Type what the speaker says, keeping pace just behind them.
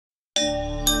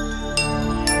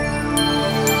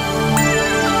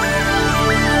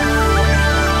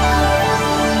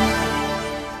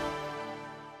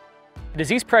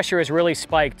Disease pressure has really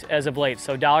spiked as of late,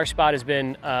 so dollar spot has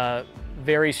been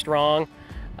very strong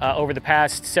over the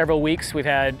past several weeks. We've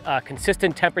had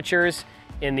consistent temperatures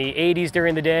in the 80s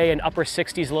during the day and upper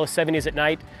 60s, low 70s at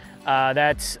night.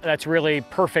 That's really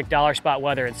perfect dollar spot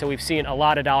weather, and so we've seen a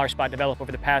lot of dollar spot develop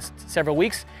over the past several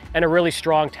weeks, and a really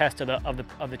strong test of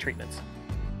the treatments.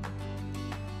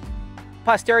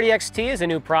 Posterity XT is a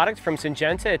new product from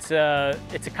Syngenta.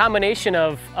 It's a combination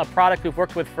of a product we've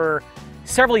worked with for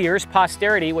several years,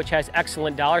 Posterity, which has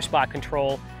excellent dollar spot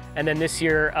control, and then this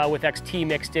year with XT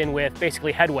mixed in with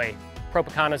basically Headway,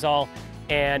 propiconazole,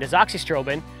 and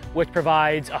azoxystrobin, which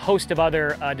provides a host of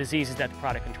other diseases that the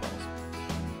product controls.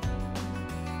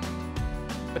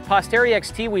 With Posterity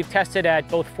XT, we've tested at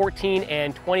both 14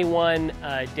 and 21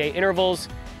 day intervals.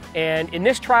 And in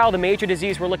this trial, the major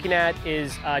disease we're looking at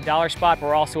is dollar spot, but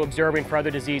we're also observing for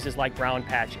other diseases like brown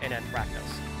patch and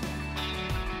anthracnose.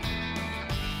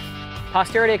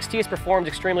 Posterity XT has performed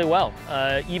extremely well.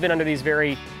 Even under these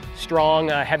very strong,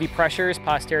 heavy pressures,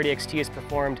 Posterity XT has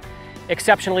performed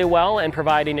exceptionally well and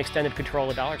providing extended control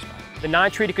of dollar spot. The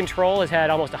non-treated control has had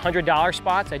almost 100 dollar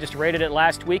spots. I just rated it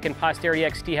last week, and Posterity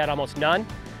XT had almost none.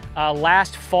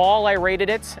 Last fall I rated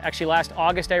it, actually last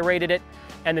August I rated it,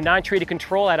 and the non-treated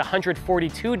control had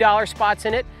 142 dollar spots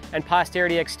in it, and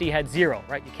Posterity XT had 0,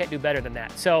 right? You can't do better than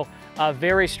that. So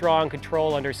very strong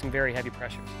control under some very heavy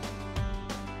pressures.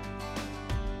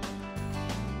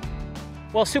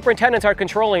 Well, superintendents are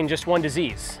controlling just one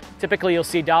disease. Typically you'll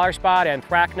see dollar spot,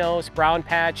 anthracnose, brown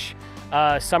patch,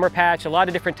 summer patch. A lot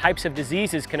of different types of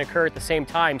diseases can occur at the same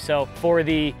time. So for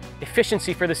the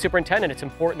efficiency for the superintendent, it's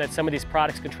important that some of these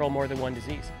products control more than one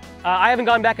disease. I haven't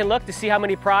gone back and looked to see how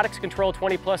many products control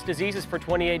 20+ diseases for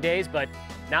 28 days, but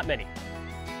not many.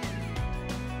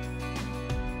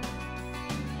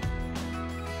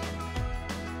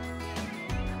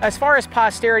 As far as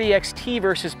Posterity XT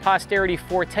versus Posterity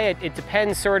Forte, it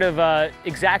depends sort of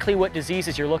exactly what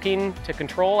diseases you're looking to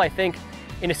control. I think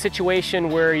in a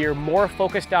situation where you're more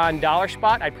focused on dollar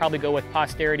spot, I'd probably go with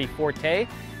Posterity Forte,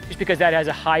 just because that has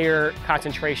a higher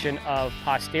concentration of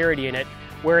posterity in it.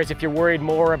 Whereas if you're worried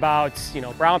more about,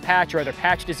 brown patch or other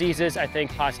patch diseases, I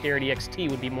think Posterity XT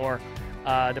would be more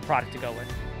the product to go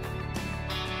with.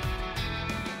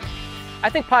 I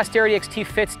think Posterity XT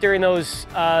fits during those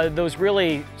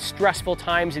really stressful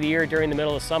times of the year during the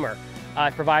middle of summer.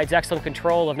 It provides excellent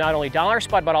control of not only dollar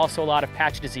spot, but also a lot of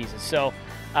patch diseases. So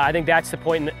I think that's the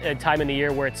point in time in the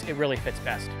year where it really fits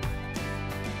best.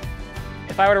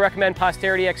 If I were to recommend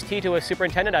Posterity XT to a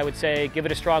superintendent, I would say give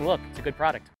it a strong look. It's a good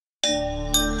product.